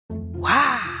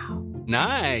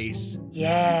Nice.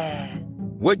 Yeah.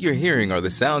 What you're hearing are the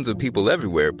sounds of people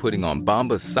everywhere putting on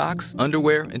Bombas socks,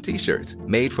 underwear, and T-shirts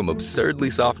made from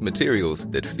absurdly soft materials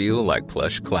that feel like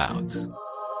plush clouds.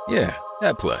 Yeah,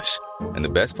 that plush. And the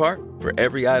best part? For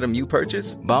every item you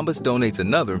purchase, Bombas donates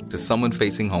another to someone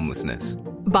facing homelessness.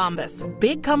 Bombas.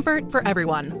 Big comfort for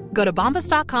everyone. Go to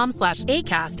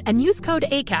bombas.com/ACAST and use code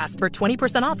ACAST for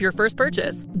 20% off your first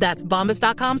purchase. That's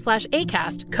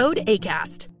bombas.com/ACAST. Code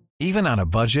ACAST. Even on a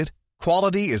budget,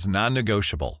 quality is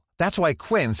non-negotiable. That's why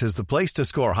Quince is the place to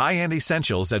score high-end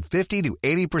essentials at 50 to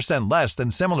 80% less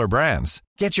than similar brands.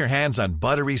 Get your hands on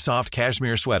buttery soft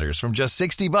cashmere sweaters from just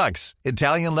 $60,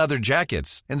 Italian leather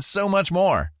jackets, and so much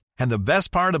more. And the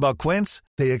best part about Quince,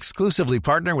 they exclusively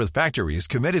partner with factories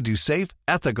committed to safe,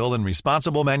 ethical, and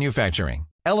responsible manufacturing.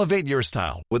 Elevate your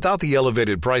style without the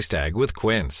elevated price tag with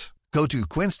Quince. Go to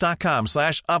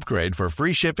quince.com/upgrade for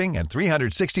free shipping and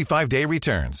 365-day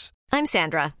returns. I'm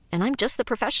Sandra, and I'm just the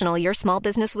professional your small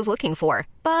business was looking for.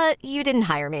 But you didn't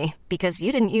hire me because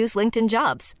you didn't use LinkedIn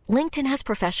Jobs. LinkedIn has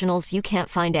professionals you can't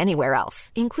find anywhere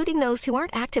else, including those who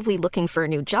aren't actively looking for a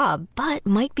new job, but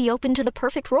might be open to the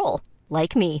perfect role,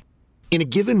 like me. In a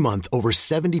given month, over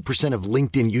 70% of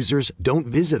LinkedIn users don't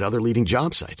visit other leading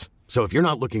job sites. So if you're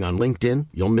not looking on LinkedIn,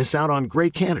 you'll miss out on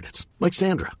great candidates like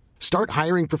Sandra. Start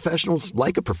hiring professionals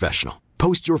like a professional.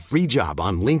 Post your free job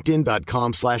on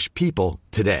linkedin.com/people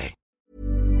today.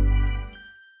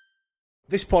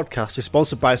 This podcast is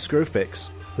sponsored by Screwfix,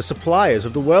 the suppliers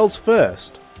of the world's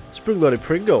first spring-loaded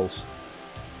Pringles.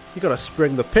 You gotta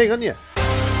spring the ping, haven't you?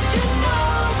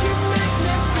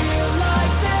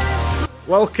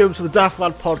 Welcome to the Daft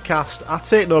Lad podcast. I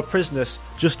take no prisoners,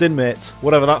 just inmates,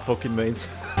 whatever that fucking means.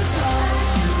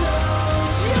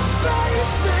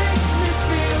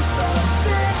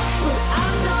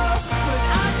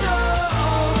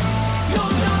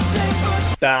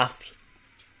 Daft.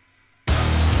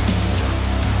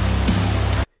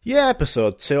 Yeah,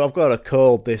 episode 2. I've got a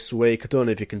cold this week. I don't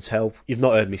know if you can tell. You've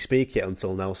not heard me speak yet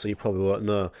until now, so you probably won't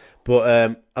know.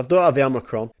 But I don't have the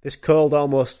Omicron. This cold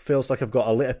almost feels like I've got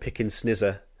a litter picking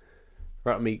snizzer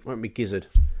right at me gizzard.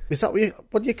 Is that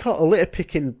what do you call a litter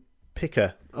picking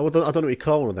picker? I don't know what you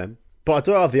call one of them. But I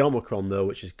don't have the Omicron though,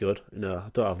 which is good. No, I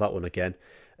don't have that one again.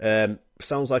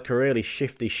 Sounds like a really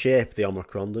shifty shape, the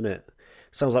Omicron, doesn't it?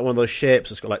 Sounds like one of those shapes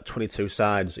that's got like 22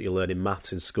 sides that you learn in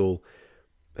maths in school.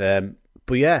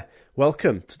 But yeah,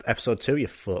 welcome to episode 2, you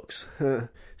fucks.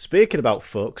 Speaking about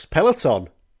fucks, Peloton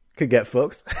can get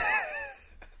fucked.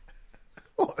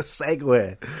 What a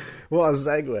segue. What a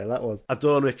segue that was. I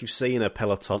don't know if you've seen a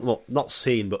Peloton, well, not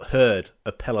seen, but heard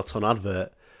a Peloton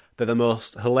advert. They're the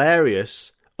most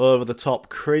hilarious, over-the-top,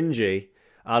 cringy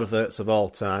adverts of all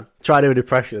time. Try doing an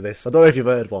impression of this. I don't know if you've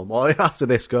heard one. Well, after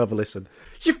this, go have a listen.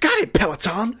 You've got it,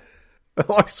 Peloton!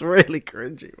 Oh, it's really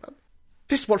cringy, man.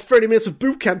 This is what 30 minutes of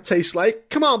boot camp tastes like.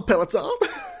 Come on, Peloton.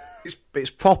 It's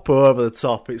proper over the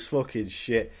top. It's fucking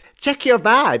shit. Check your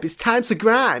vibe. It's time to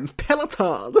grime.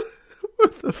 Peloton.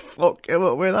 What the fuck came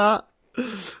up with that?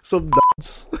 Some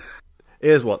nuts.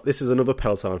 Here's what. This is another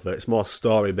Peloton advert. It's more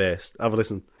story-based. Have a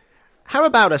listen. How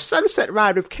about a sunset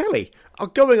ride with Kelly? Or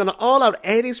going on an all-out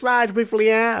 80s ride with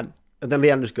Leanne? And then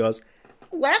Leanne just goes,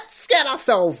 let's get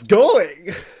ourselves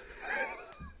going.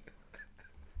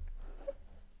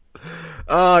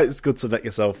 Oh, it's good to make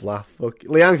yourself laugh. Fuck.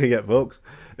 Leanne can get fucked.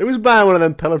 It was buying one of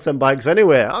them Peloton bikes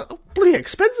anyway. Bloody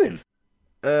expensive.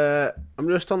 I'm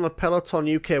just on the Peloton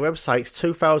UK website. It's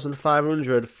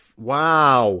 2,500.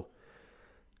 Wow.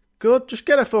 Good. Just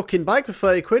get a fucking bike for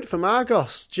 30 quid from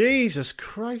Argos. Jesus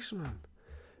Christ, man.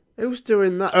 Who's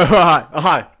doing that? Oh,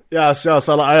 hi. Yes,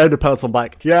 I own a Peloton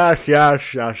bike. Yes.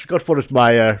 Got one at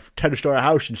my 10-story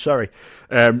house in Surrey.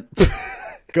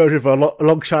 Goes with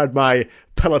alongside my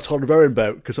Peloton rowing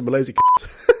boat because I'm a lazy c***.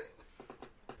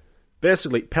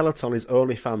 Basically, Peloton is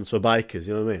only fans for bikers,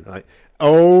 you know what I mean? Like,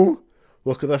 oh,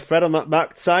 look at the thread on that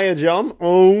back tyre, John.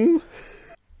 Oh.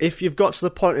 If you've got to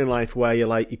the point in life where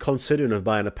you're considering of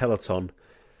buying a Peloton,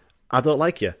 I don't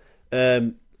like you.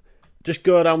 Just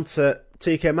go down to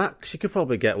TK Maxx. You could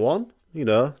probably get one,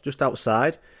 just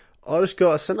outside. Or just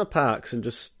go to Centre Parks and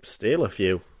just steal a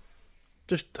few.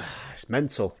 It's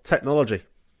mental. Technology.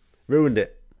 Ruined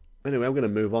it. Anyway, I'm going to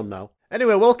move on now.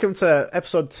 Anyway, welcome to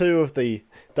episode 2 of the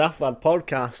Daft Lad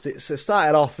podcast. It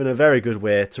started off in a very good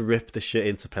way to rip the shit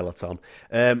into Peloton.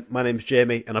 My name's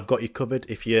Jamie, and I've got you covered.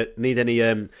 If you need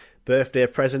any birthday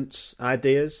presents,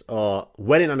 ideas, or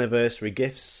wedding anniversary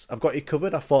gifts, I've got you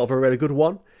covered. I thought of a really good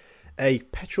one. A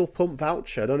petrol pump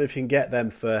voucher. I don't know if you can get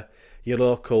them for your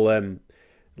local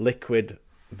liquid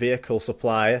vehicle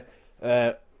supplier.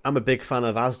 I'm a big fan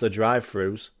of Asda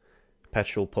drive-thrus.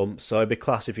 petrol pumps, so it'd be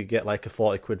class if you get like a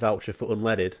 40 quid voucher for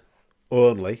unleaded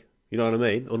only. You know what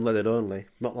I mean? Unleaded only,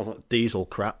 not diesel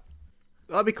crap.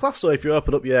 That'd be class though if you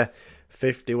open up your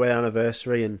 50-way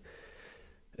anniversary and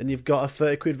you've got a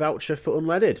 30 quid voucher for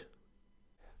unleaded.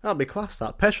 That'd be class.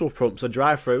 That petrol pumps are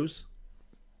drive-thrus.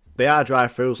 They are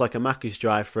drive-thrus like a Mackey's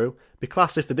drive-thru. Be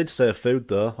class if they did serve food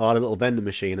though, or a little vending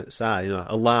machine at the side. You know,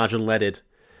 a large unleaded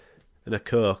and a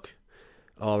Coke,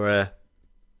 or a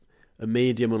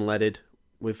medium unleaded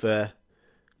with a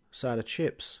side of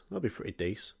chips. That'd be pretty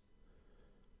decent.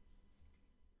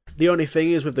 The only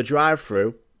thing is with the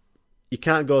drive-thru, you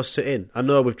can't go sit in. I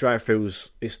know with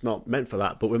drive-thrus it's not meant for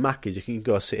that, but with Mackey's you can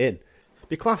go sit in.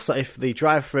 Be class that if the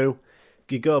drive-thru,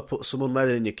 you go put some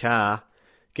unleaded in your car,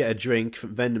 get a drink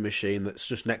from a vending machine that's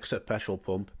just next to a petrol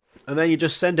pump, and then you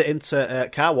just send it into a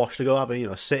car wash to go have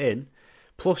a sit in.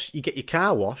 Plus you get your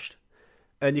car washed,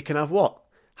 and you can have what?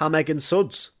 Ham, egg and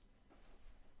suds.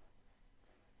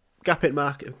 Gappet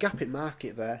Market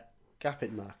there.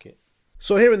 Gappet Market.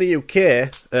 So here in the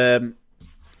UK,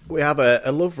 we have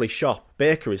a lovely shop,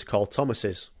 bakeries called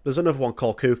Thomas's. There's another one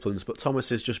called Coupland's, but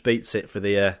Thomas's just beats it for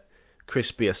the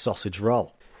crispier sausage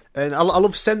roll. And I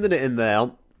love sending it in there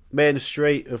on Main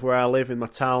Street of where I live in my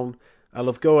town. I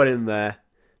love going in there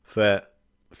for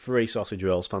free sausage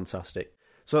rolls. Fantastic.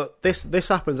 So this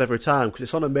happens every time because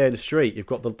it's on a main street. You've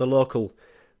got the local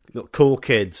cool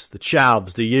kids, the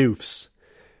chavs, the youths.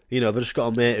 You know, they've just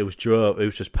got a mate who's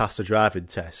just passed the driving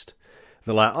test.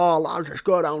 They're like, oh, lads, let's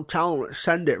go downtown, let's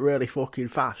send it really fucking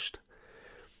fast.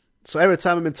 So every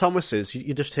time I'm in Thomas's,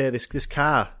 you just hear this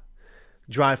car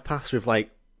drive past with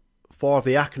like 4 of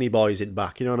the Acne boys in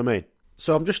back, you know what I mean?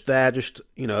 So I'm just there,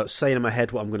 saying in my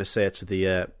head what I'm going to say to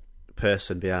the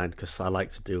person behind, because I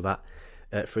like to do that.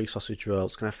 Free sausage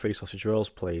rolls, can I have 3 sausage rolls,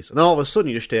 please? And then all of a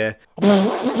sudden you just hear...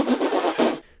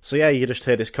 So yeah, you just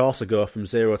hear this Corsa go from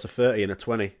 0 to 30 in a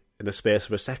 20 in the space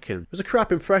of a second. It was a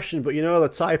crap impression, but you know the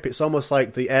type. It's almost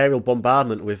like the aerial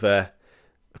bombardment with a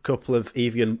couple of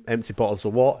Evian empty bottles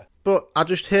of water. But I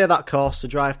just hear that Corsa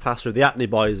drive past with the Acne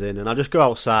boys in, and I just go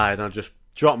outside and I just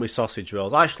drop my sausage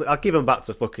rolls. Actually, I'll give them back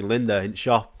to fucking Linda in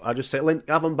shop. I just say,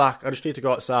 Linda, have them back. I just need to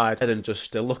go outside and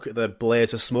just look at the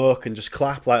blaze of smoke and just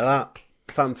clap like that.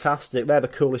 Fantastic. They're the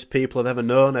coolest people I've ever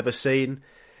known, ever seen.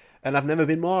 And I've never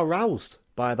been more aroused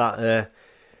by that,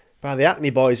 by the Acne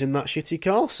boys in that shitty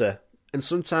Corsa. And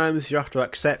sometimes you have to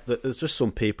accept that there's just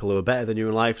some people who are better than you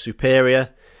in life, superior.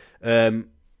 You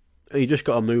just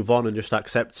got to move on and just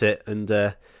accept it and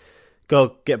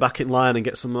go get back in line and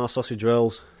get some more sausage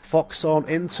rolls. Foxhorn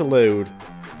interlude.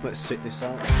 Let's sit this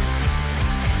out.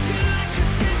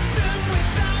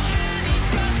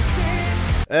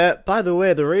 By the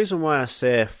way, the reason why I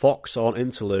say Foxhorn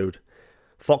interlude,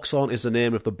 Foxhorn is the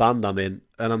name of the band I'm in,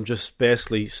 and I'm just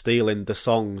basically stealing the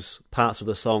songs, parts of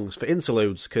the songs for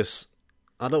interludes, because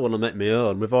I don't want to make my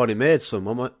own. We've already made some.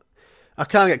 I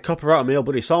can't get copyright on my own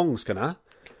bloody songs, can I?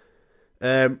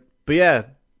 But yeah,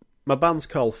 my band's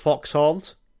called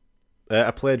Foxhorn.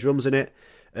 I play drums in it.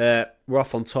 We're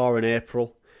off on tour in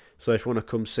April, so if you want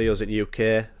to come see us in the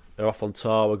UK, we're off on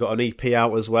tour. We've got an EP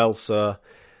out as well, so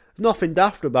there's nothing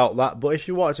daft about that. But if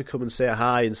you wanted to come and say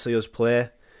hi and see us play,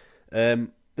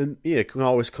 then you can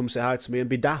always come say hi to me and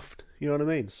be daft. You know what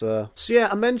I mean? So yeah,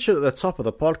 I mentioned at the top of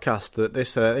the podcast that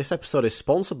this episode is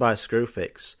sponsored by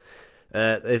Screwfix.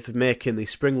 They've been making the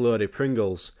spring-loaded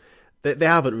Pringles. They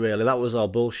haven't really. That was all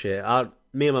bullshit.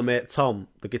 Me and my mate Tom,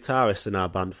 the guitarist in our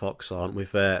band Foxhorn, we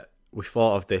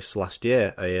thought of this last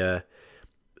year, a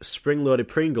spring-loaded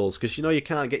Pringles, because you know you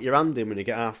can't get your hand in when you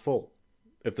get half full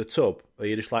of the tub, or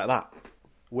you're just like that,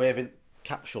 waving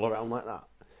capsule around like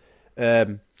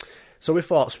that. So we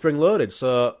thought spring-loaded,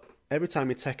 so every time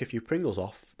you take a few Pringles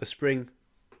off, the spring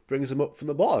brings them up from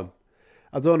the bottom.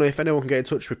 I don't know if anyone can get in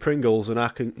touch with Pringles and I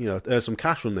can, earn some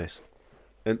cash on this,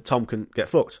 and Tom can get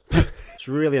fucked. It's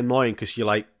really annoying because you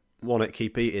want to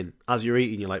keep eating. As you're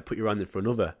eating, you put your hand in for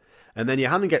another, and then your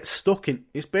hand gets stuck in.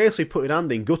 It's basically putting your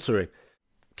hand in guttering.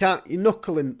 You're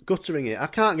knuckling, guttering it. I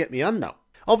can't get my hand out.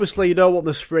 Obviously, you don't want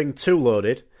the spring too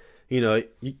loaded. You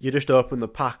just open the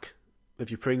pack of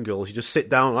your Pringles. You just sit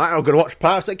down. I'm going to watch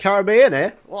Pirates of the Caribbean,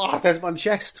 eh? Oh, there's my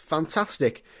chest.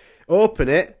 Fantastic. Open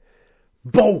it.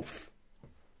 Both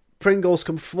Pringles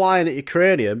come flying at your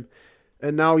cranium,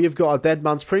 and now you've got a dead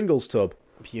man's Pringles tub.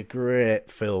 It'd be a great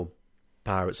film.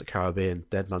 Pirates of the Caribbean,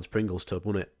 dead man's Pringles tub,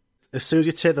 wouldn't it? As soon as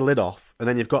you take the lid off, and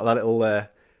then you've got that little,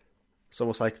 it's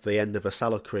almost like the end of a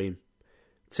salad cream.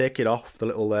 Take it off, the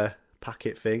little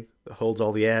packet thing that holds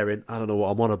all the air in. I don't know what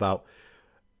I'm on about.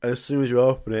 And as soon as you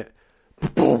open it,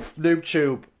 poof, new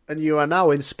tube. and you are now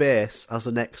in space as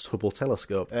the next Hubble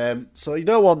telescope. So you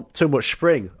don't want too much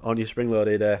spring on your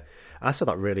spring-loaded... I said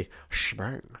that really.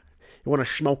 Spring. You want a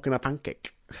smoke and a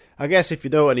pancake. I guess if you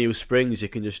don't want to use springs, you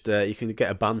can just you can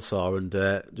get a bandsaw and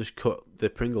just cut the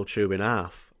Pringle tube in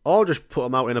half. Or just put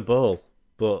them out in a bowl.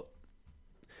 But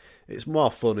it's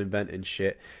more fun inventing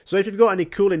shit. So if you've got any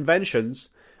cool inventions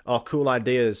or cool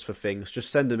ideas for things,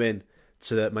 just send them in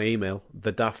to my email,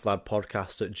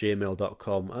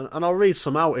 thedaftladpodcast@gmail.com, and I'll read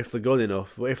some out if they're good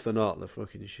enough, but if they're not, they're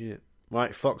fucking shit.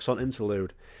 Right, Fox on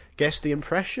interlude. Guess the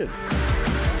impression.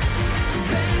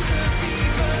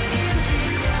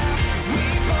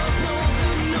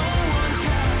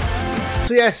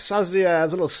 So yes, as a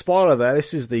little spoiler there,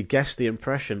 this is the Guess the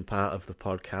Impression part of the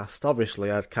podcast.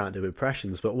 Obviously, I can't do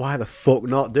impressions, but why the fuck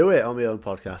not do it on my own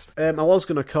podcast? I was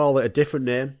going to call it a different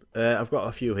name. I've got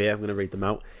a few here, I'm going to read them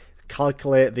out.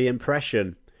 Calculate the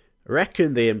impression.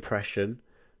 Reckon the impression.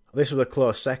 This was a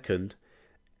close second.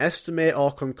 Estimate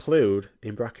or conclude,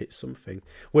 in brackets something,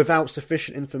 without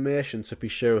sufficient information to be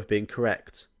sure of being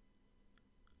correct.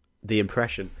 The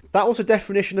impression. That was a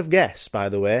definition of guess, by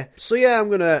the way. So yeah, I'm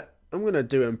gonna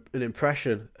do an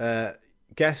impression.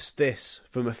 Guess this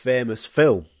from a famous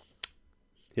film.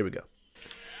 Here we go.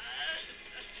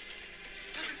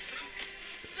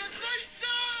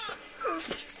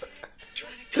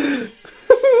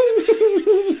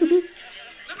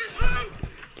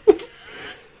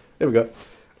 Here we go.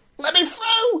 Let me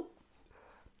through!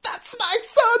 That's my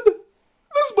son!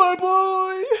 That's my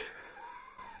boy!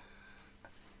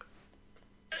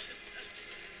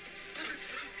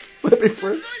 Let me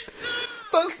through.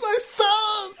 That's my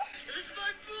son!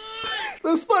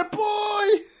 That's my boy!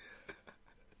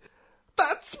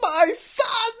 That's my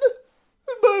son!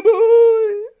 My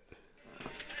boy!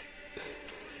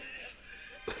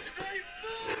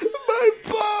 My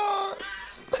boy!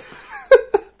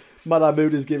 Mad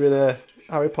Mood is giving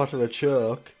Harry Potter a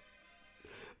choke.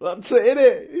 That's it,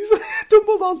 innit? He's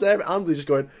Dumbledore's there, and he's just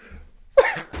going,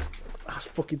 that's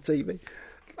fucking TV.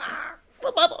 Ah, my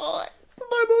boy!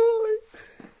 My boy!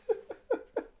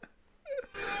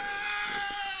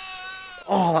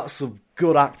 Oh, that's some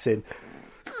good acting.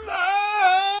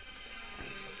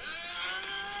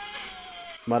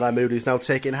 Mad Moody's now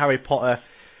taking Harry Potter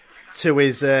to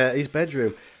his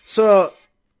bedroom. So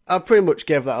I pretty much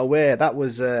gave that away. That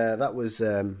was Legolas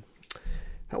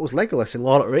in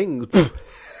Lord of the Rings.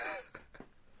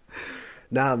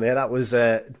 Nah, mate, that was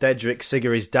Dedrick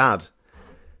Diggory's dad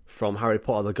from Harry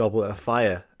Potter: The Goblet of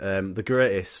Fire. The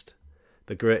greatest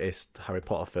Harry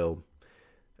Potter film.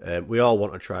 We all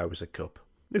want to try with a cup.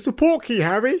 It's a porky,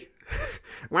 Harry.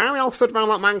 Why are we all stood around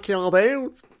that monkey on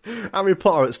boots? Harry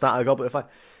Potter at the start of Goblet of Fire.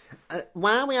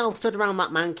 Why are we all stood around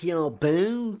that monkey on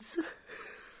boots?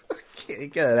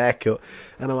 Get an haircut.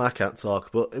 I know I can't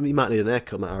talk, but you might need an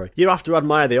haircut, Matt Harry. You have to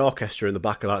admire the orchestra in the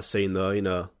back of that scene, though, you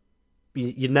know.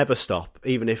 You never stop,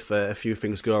 even if a few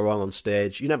things go wrong on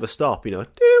stage. You never stop, you know.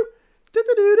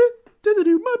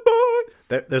 My boy.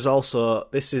 There's also,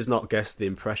 this is not Guess the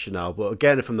Impression now, but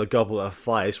again from the Goblet of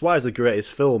Fire. It's why it's the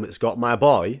greatest film. It's got my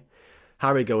boy,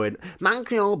 Harry, going,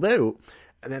 monkey on boot.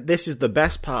 And then this is the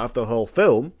best part of the whole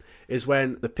film, is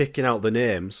when they're picking out the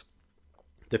names.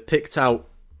 They've picked out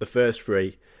the first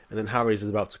three, and then Harry's is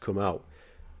about to come out.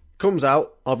 Comes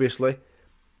out, obviously.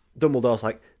 Dumbledore's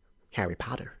like, Harry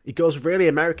Potter. He goes really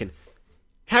American.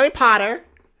 Harry Potter!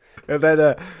 And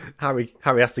then Harry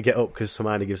has to get up because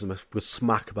Hermione gives him a good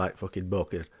smack about fucking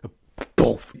book. And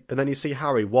then you see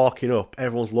Harry walking up,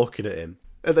 everyone's looking at him.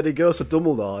 And then he goes to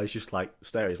Dumbledore, he's just like,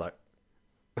 staring, he's like,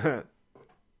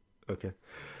 okay.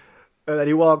 And then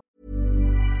he walks.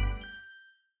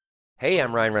 Hey,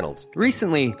 I'm Ryan Reynolds.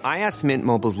 Recently, I asked Mint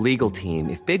Mobile's legal team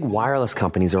if big wireless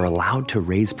companies are allowed to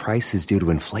raise prices due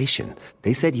to inflation.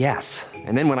 They said yes.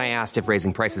 And then when I asked if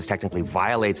raising prices technically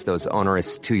violates those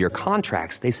onerous 2-year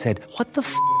contracts, they said, what the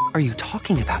f*** are you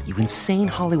talking about, you insane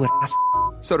Hollywood ass f-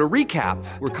 So to recap,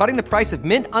 we're cutting the price of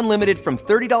Mint Unlimited from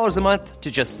 $30 a month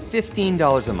to just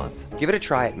 $15 a month. Give it a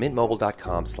try at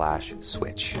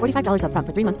mintmobile.com/switch. $45 up front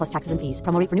for 3 months plus taxes and fees.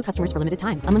 Promo rate for new customers for limited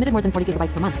time. Unlimited more than 40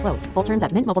 gigabytes per month. Slows full terms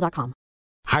at mintmobile.com.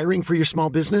 Hiring for your small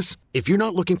business? If you're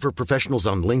not looking for professionals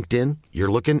on LinkedIn,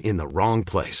 you're looking in the wrong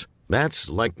place.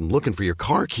 That's like looking for your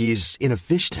car keys in a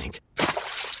fish tank.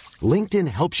 LinkedIn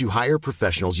helps you hire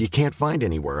professionals you can't find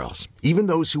anywhere else, even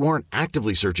those who aren't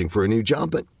actively searching for a new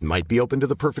job but might be open to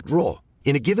the perfect role.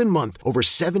 In a given month, over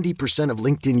 70% of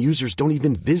LinkedIn users don't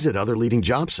even visit other leading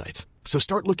job sites. So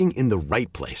start looking in the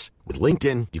right place. With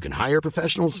LinkedIn, you can hire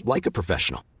professionals like a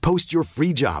professional. Post your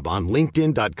free job on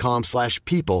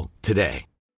linkedin.com/people today.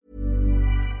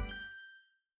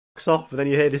 Off, and then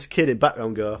you hear this kid in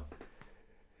background go,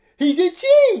 He's a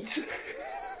cheat!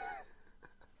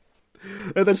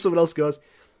 And then someone else goes,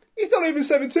 he's not even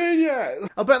 17 yet.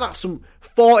 I bet that's some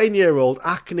 14-year-old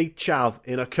Acne chav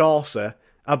in a Corsa.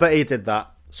 I bet he did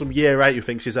that. Some year 8 who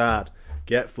thinks he's hard.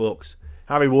 Get fucked.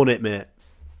 Harry won it, mate.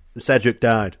 And Cedric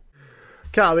died.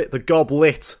 Can't have it. The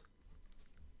Goblet.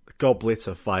 The Goblet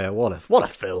of Fire. What a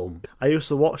film. I used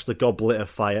to watch The Goblet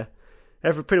of Fire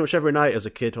pretty much every night as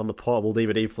a kid on the portable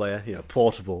DVD player. You know,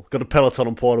 portable. Got a Peloton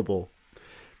on portable.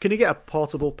 Can you get a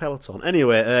portable Peloton?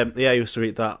 Anyway, I used to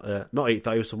eat that. Not eat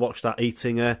that. I used to watch that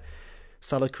eating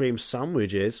salad cream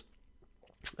sandwiches.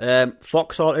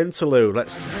 Foxhole interlude.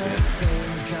 Let's.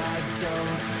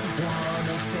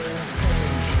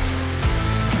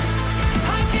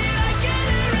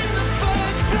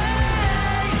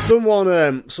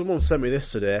 Someone sent me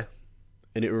this today,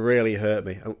 and it really hurt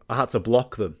me. I had to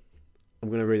block them. I'm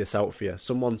going to read this out for you.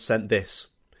 Someone sent this.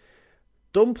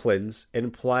 Dumplings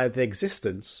imply the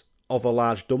existence of a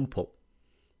large dumple.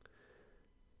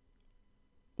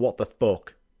 What the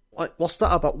fuck? What's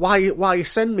that about? Why you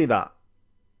send me that?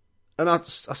 And I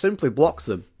simply blocked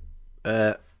them.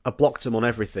 I blocked them on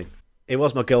everything. It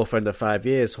was my girlfriend of 5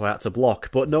 years who I had to block,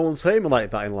 but no one's saying me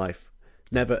like that in life.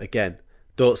 Never again.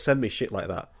 Don't send me shit like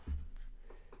that.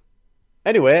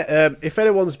 Anyway, if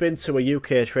anyone's been to a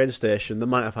UK train station, they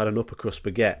might have had an upper crust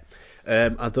baguette. I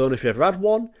don't know if you've ever had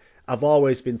one. I've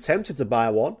always been tempted to buy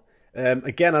one.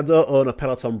 Again, I don't own a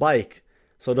Peloton bike,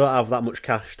 so I don't have that much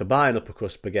cash to buy an upper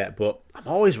crust baguette, but I'm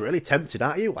always really tempted,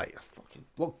 aren't you? Like, fucking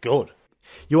look good.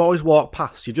 You always walk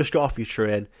past, you just got off your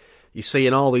train, you're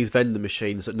seeing all these vending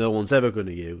machines that no one's ever going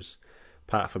to use,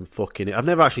 apart from fucking it. I've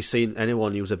never actually seen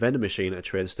anyone use a vending machine at a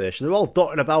train station. They're all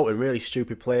dotted about in really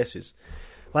stupid places.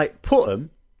 Like, put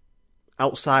them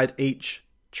outside each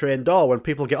train door when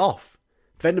people get off.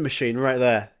 Vending machine right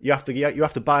there. You have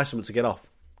to buy something to get off.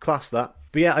 Class that.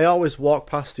 But yeah, I always walk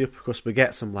past the upper crust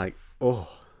baguettes. I'm like, oh,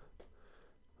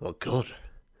 look good.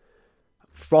 I'm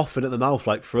frothing at the mouth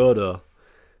like Frodo.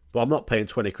 But I'm not paying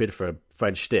 20 quid for a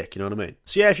French stick. You know what I mean?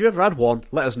 So yeah, if you've ever had one,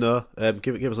 let us know.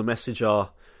 Give us a message or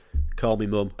call me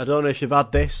mum. I don't know if you've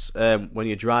had this when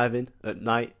you're driving at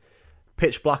night.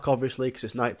 Pitch black, obviously, because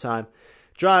it's night time.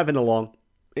 Driving along,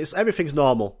 everything's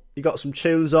normal. You got some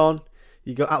tunes on.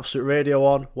 You got Absolute Radio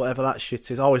on, whatever that shit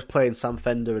is. Always playing Sam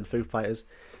Fender and Foo Fighters.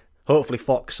 Hopefully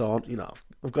Fox on. You know,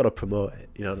 I've got to promote it.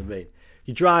 You know what I mean?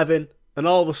 You're driving, and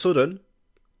all of a sudden,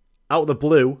 out of the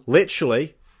blue,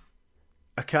 literally,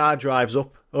 a car drives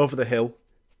up over the hill.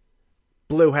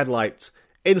 Blue headlights.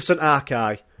 Instant arc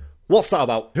eye. What's that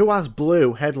about? Who has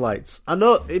blue headlights? I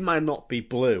know it might not be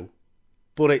blue,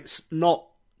 but it's not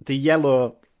the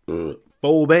yellow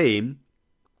full beam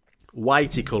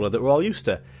whitey colour that we're all used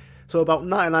to. So about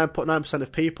 99.9%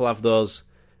 of people have those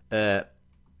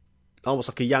almost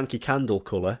like a Yankee Candle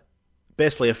colour,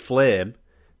 basically a flame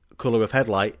colour of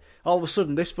headlight. All of a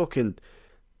sudden, this fucking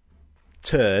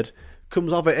turd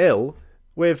comes over hill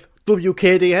with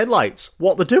WKD headlights.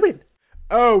 What they're doing?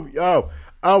 Oh,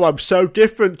 I'm so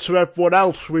different to everyone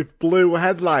else with blue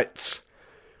headlights.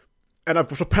 And I've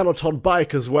got a Peloton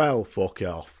bike as well. Fuck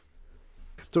off.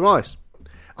 To be honest,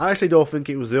 I actually don't think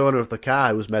it was the owner of the car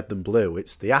who's made them blue.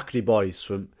 It's the Acne boys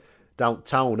from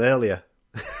downtown earlier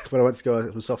when I went to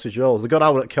go for sausage rolls. They got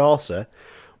out at Corsa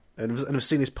and I've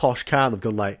seen this posh car and they've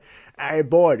gone like, hey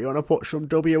boy, do you want to put some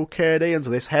WKD into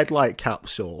this headlight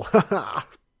capsule?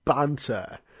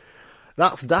 Banter.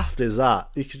 That's daft as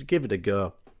that. You should give it a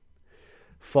go.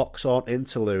 Foxhorn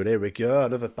interlude. Here we go.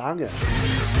 Another banger.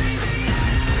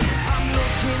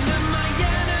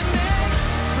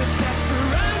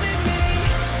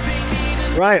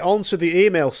 Right, on to the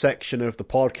email section of the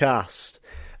podcast.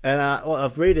 And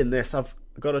I've reading this, I've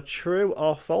got a true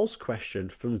or false question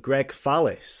from Greg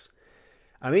Fallis.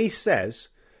 And he says,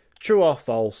 true or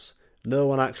false, no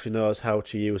one actually knows how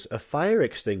to use a fire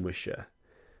extinguisher.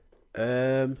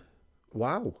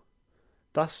 Wow.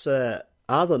 That's, I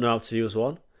don't know how to use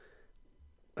one.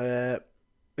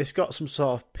 It's got some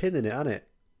sort of pin in it, hasn't it?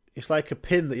 It's like a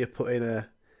pin that you put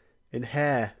in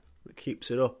hair that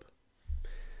keeps it up.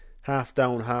 Half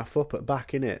down, half up at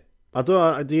back, innit?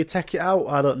 Do you take it out?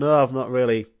 I don't know, I've not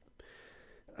really...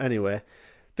 Anyway,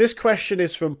 this question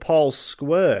is from Paul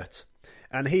Squirt,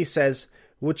 and he says,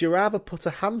 would you rather put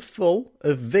a handful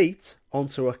of Veet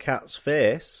onto a cat's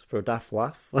face for a daft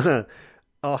laugh,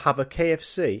 or have a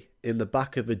KFC in the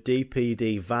back of a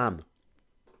DPD van?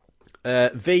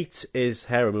 Veet is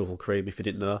hair removal cream, if you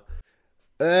didn't know.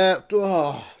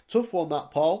 Tough one, that,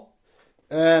 Paul.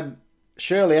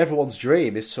 Surely everyone's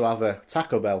dream is to have a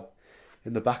Taco Bell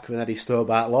in the back of an Eddie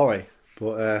Stobart lorry,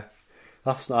 but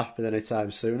that's not happening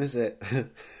anytime soon, is it?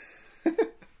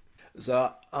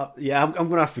 So, yeah, I'm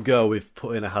going to have to go with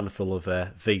putting a handful of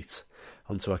Veet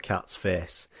onto a cat's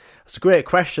face. It's a great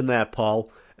question there, Paul.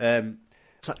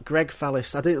 It's like Greg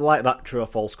Fallis. I didn't like that true or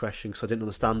false question because I didn't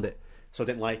understand it, so I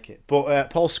didn't like it. But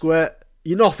Paul Squirt,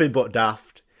 you're nothing but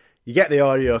daft. You get the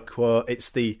audio quote. It's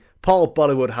the Paul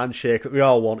Bollywood handshake that we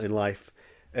all want in life.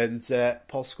 And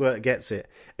Paul Squirt gets it.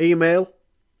 Email,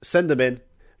 send them in.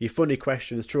 Your funny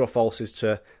questions, true or falses,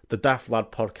 to the Daft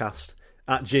Lad Podcast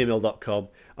at gmail.com.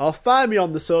 Or find me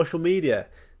on the social media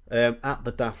at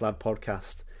the Daft Lad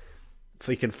Podcast. If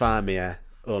you can find me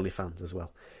OnlyFans as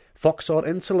well. Foxhorn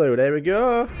interlude, here we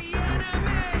go.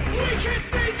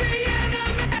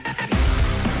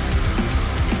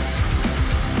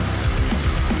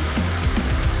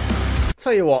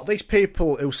 Tell you what, these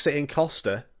people who sit in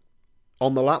Costa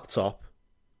on the laptop,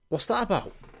 what's that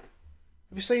about?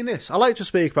 Have you seen this? I like to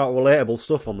speak about relatable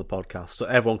stuff on the podcast so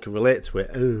everyone can relate to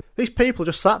it. These people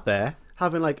just sat there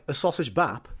having like a sausage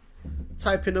bap,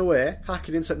 typing away,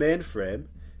 hacking into mainframe,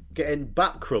 getting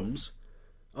bap crumbs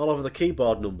all over the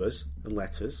keyboard numbers and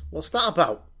letters. What's that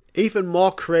about? Even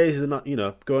more crazy than that,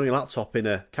 going on your laptop in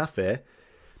a cafe,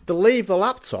 they leave the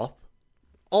laptop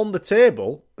on the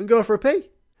table and go for a pee.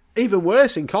 Even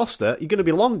worse, in Costa, you're going to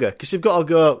be longer because you've got to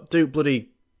go do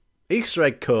bloody Easter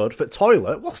egg code for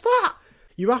toilet. What's that?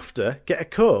 You have to get a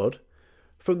code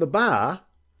from the bar.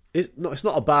 It's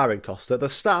not a bar in Costa. The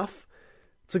staff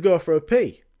to go for a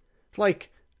pee.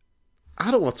 Like,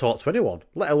 I don't want to talk to anyone,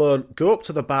 let alone go up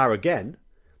to the bar again.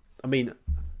 I mean,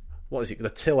 what is it? The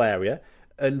till area,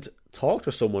 and talk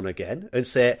to someone again and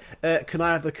say, "Can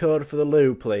I have the code for the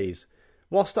loo, please?"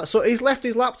 What's that? So he's left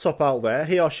his laptop out there.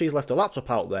 He or she's left a laptop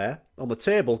out there on the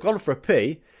table, gone for a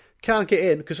pee, can't get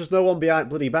in because there's no one behind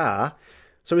bloody bar.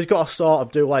 So he's got to sort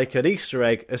of do like an Easter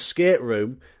egg escape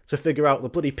room to figure out the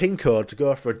bloody pin code to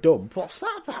go for a dump. What's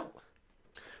that about?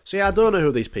 So yeah, I don't know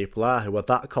who these people are who are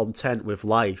that content with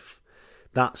life,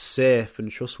 that safe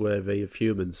and trustworthy of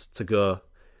humans to go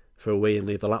for a wee and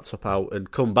leave the laptop out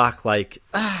and come back like,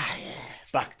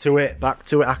 back to it,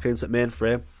 hacking into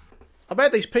mainframe. I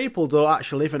bet these people don't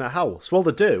actually live in a house. Well,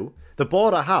 they do. They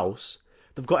bought a house.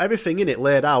 They've got everything in it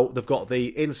laid out. They've got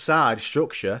the inside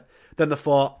structure. Then they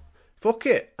thought, fuck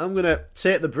it, I'm going to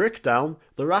take the brick down,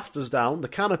 the rafters down, the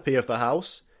canopy of the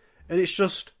house, and it's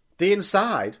just the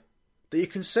inside that you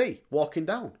can see walking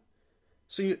down.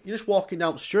 So you're just walking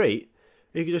down the street,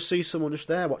 and you can just see someone just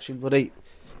there watching bloody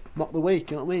Mock the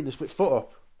Week, you know what I mean? Just with foot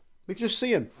up. We can just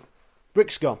see him.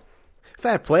 Brick's gone.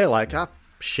 Fair play, like, I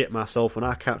shit myself when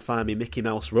I can't find me Mickey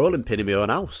Mouse rolling pin in my own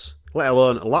house, let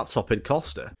alone a laptop in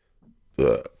Costa.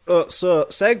 So,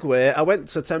 segue, I went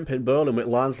to Tenpin Bowling with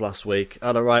lads last week.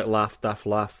 Had a right daft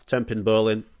laugh. Tenpin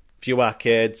Bowling, few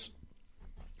arcades.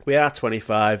 We are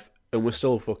 25, and we're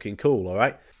still fucking cool,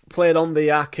 alright? Played on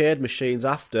the arcade machines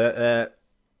after,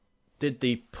 did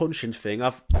the punching thing.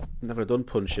 I've never done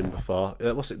punching before.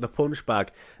 What's it, the punch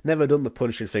bag? Never done the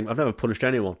punching thing. I've never punched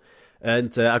anyone.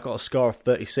 And I got a score of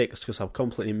 36 because I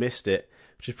completely missed it,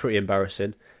 which is pretty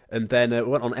embarrassing. And then we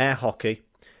went on air hockey,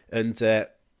 and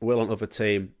Will on other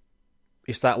team.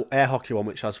 It's that air hockey one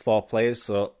which has 4 players,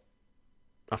 so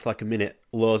after like a minute,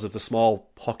 loads of the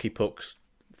small hockey pucks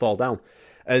fall down.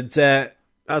 And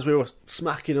as we were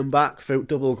smacking them back through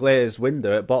double glazed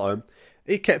window at bottom,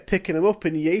 he kept picking them up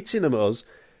and yeeting them at us,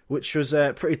 which was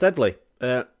pretty deadly.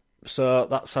 So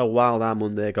that's how wild our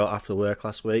Monday got after work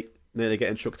last week, nearly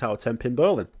getting chucked out of Tenpin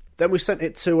Bowling. Then we sent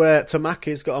it to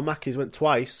Mackey's, got a Mackey's, went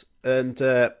twice, and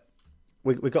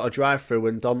we got a drive-through,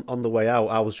 and on the way out,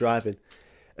 I was driving.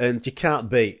 And you can't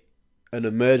beat an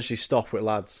emergency stop with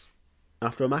lads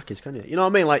after a Mackey's, can you? You know what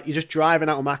I mean? Like, you're just driving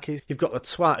out of Mackey's, you've got the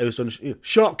twat who's done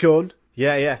shotgun.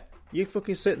 Yeah. You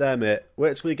fucking sit there, mate.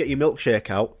 Wait till you get your milkshake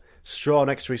out, straw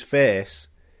next to his face,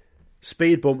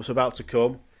 speed bump's about to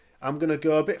come. I'm going to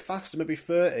go a bit faster, maybe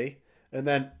 30, and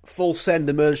then full send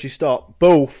emergency stop,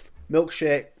 boof,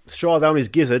 milkshake, straw down his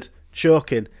gizzard,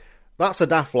 choking. That's a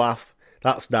daft laugh.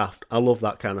 That's daft. I love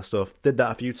that kind of stuff. Did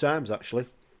that a few times, actually.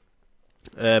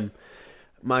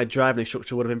 My driving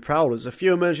instructor would have been proud. There's a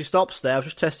few emergency stops there. I was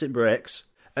just testing brakes.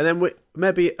 And then we,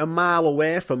 maybe a mile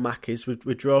away from Mackey's,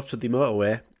 we drove to the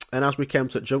motorway. And as we came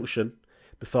to the junction,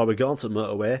 before we got onto the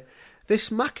motorway,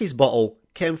 this Mackey's bottle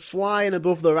came flying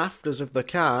above the rafters of the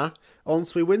car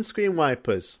onto my windscreen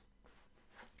wipers.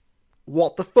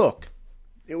 What the fuck?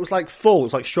 It was like full. It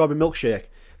was like strawberry milkshake.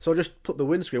 So I just put the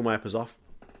windscreen wipers off.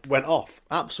 Went off.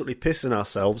 Absolutely pissing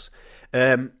ourselves.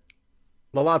 The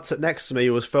lad next to me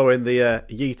was throwing the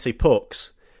Yeetie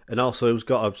pucks, and also he's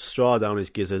got a straw down his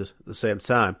gizzard at the same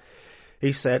time.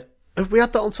 He said, have we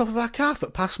had that on top of our car for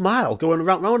the past mile, going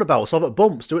around roundabouts, over at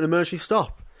bumps, doing an emergency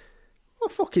stop?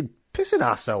 What a fucking pissing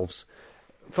ourselves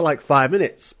for like 5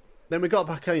 minutes. Then we got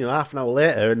back, half an hour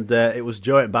later, and it was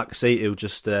Joe in the back seat who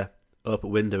just opened the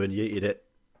window and yeeted it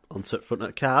onto the front of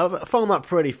the car. I found that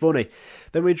pretty funny.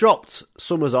 Then we dropped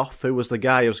Summers off, who was the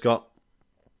guy who's got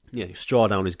straw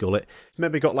down his gullet.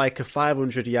 Maybe got like a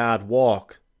 500-yard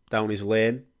walk down his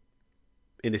lane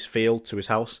in his field to his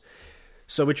house.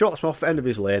 So we dropped him off at the end of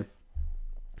his lane,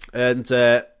 and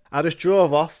I just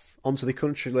drove off onto the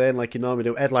country lane like you normally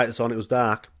do. Headlights on, it was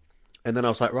dark, and then I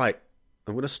was like, right,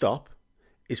 I'm going to stop.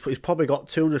 He's probably got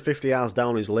 250 yards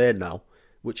down his lane now,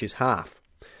 which is half.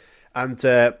 And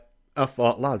I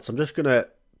thought, lads, I'm just going to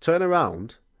turn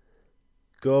around,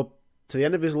 go to the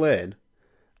end of his lane.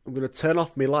 I'm going to turn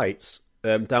off my lights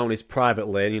down his private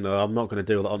lane. I'm not going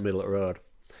to do that on the middle of the road.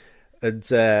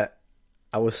 And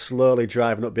I was slowly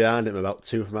driving up behind him about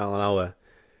 2 miles an hour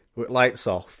with lights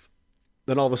off.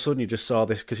 Then all of a sudden you just saw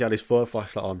this, because he had his phone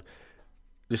flashlight on,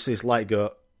 just this light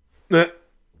go,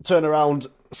 turn around.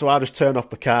 So I just turned off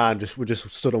the car and we just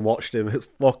stood and watched him. It was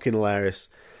fucking hilarious.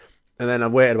 And then I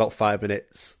waited about 5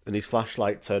 minutes and his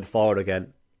flashlight turned forward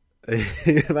again.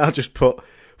 And I just put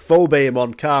full beam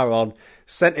on, car on,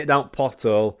 sent it down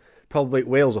pothole. Probably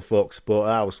wheels are fucked, but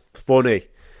that was funny.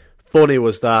 Funny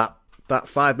was that. That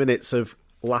 5 minutes of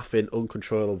laughing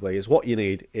uncontrollably is what you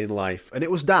need in life. And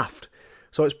it was daft.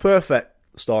 So it's perfect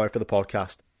story for the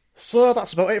podcast. So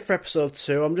that's about it for episode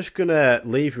 2. I'm just going to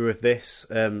leave you with this.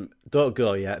 Don't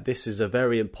go yet. This is a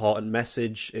very important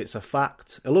message. It's a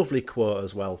fact. A lovely quote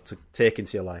as well to take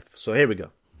into your life. So here we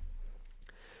go.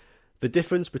 The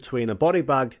difference between a body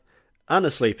bag and a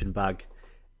sleeping bag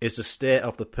is the state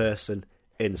of the person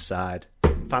inside.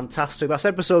 Fantastic. That's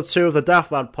episode 2 of the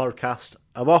Daft Lad podcast.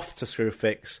 I'm off to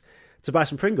Screwfix to buy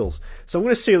some Pringles. So I'm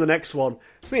going to see you in the next one.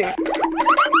 See ya.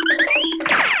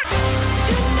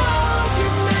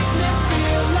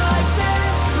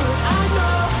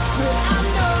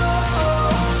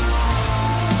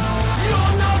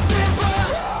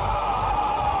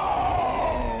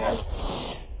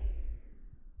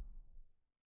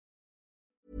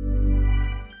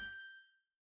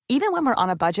 Even when we're on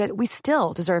a budget, we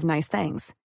still deserve nice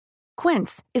things.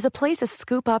 Quince is a place to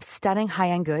scoop up stunning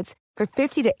high-end goods for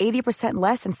 50 to 80%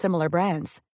 less than similar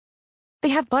brands. They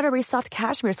have buttery soft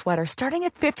cashmere sweaters starting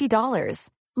at $50,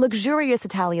 luxurious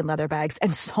Italian leather bags,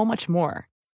 and so much more.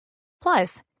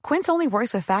 Plus, Quince only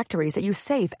works with factories that use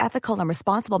safe, ethical, and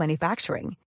responsible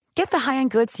manufacturing. Get the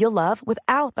high-end goods you'll love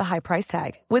without the high price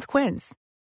tag with Quince.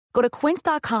 Go to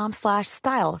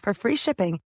quince.com/style for free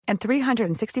shipping and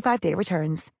 365-day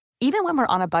returns. Even when we're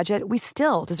on a budget, we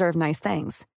still deserve nice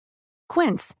things.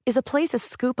 Quince is a place to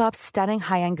scoop up stunning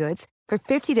high-end goods for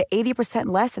 50 to 80%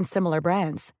 less than similar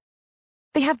brands.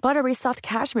 They have buttery soft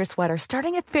cashmere sweaters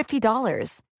starting at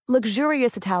 $50,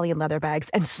 luxurious Italian leather bags,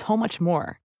 and so much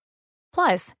more.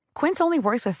 Plus, Quince only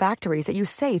works with factories that use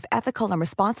safe, ethical, and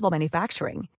responsible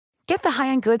manufacturing. Get the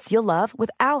high-end goods you'll love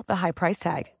without the high price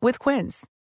tag with Quince.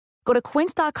 Go to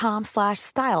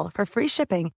quince.com/style for free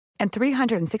shipping and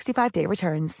 365-day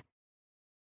returns.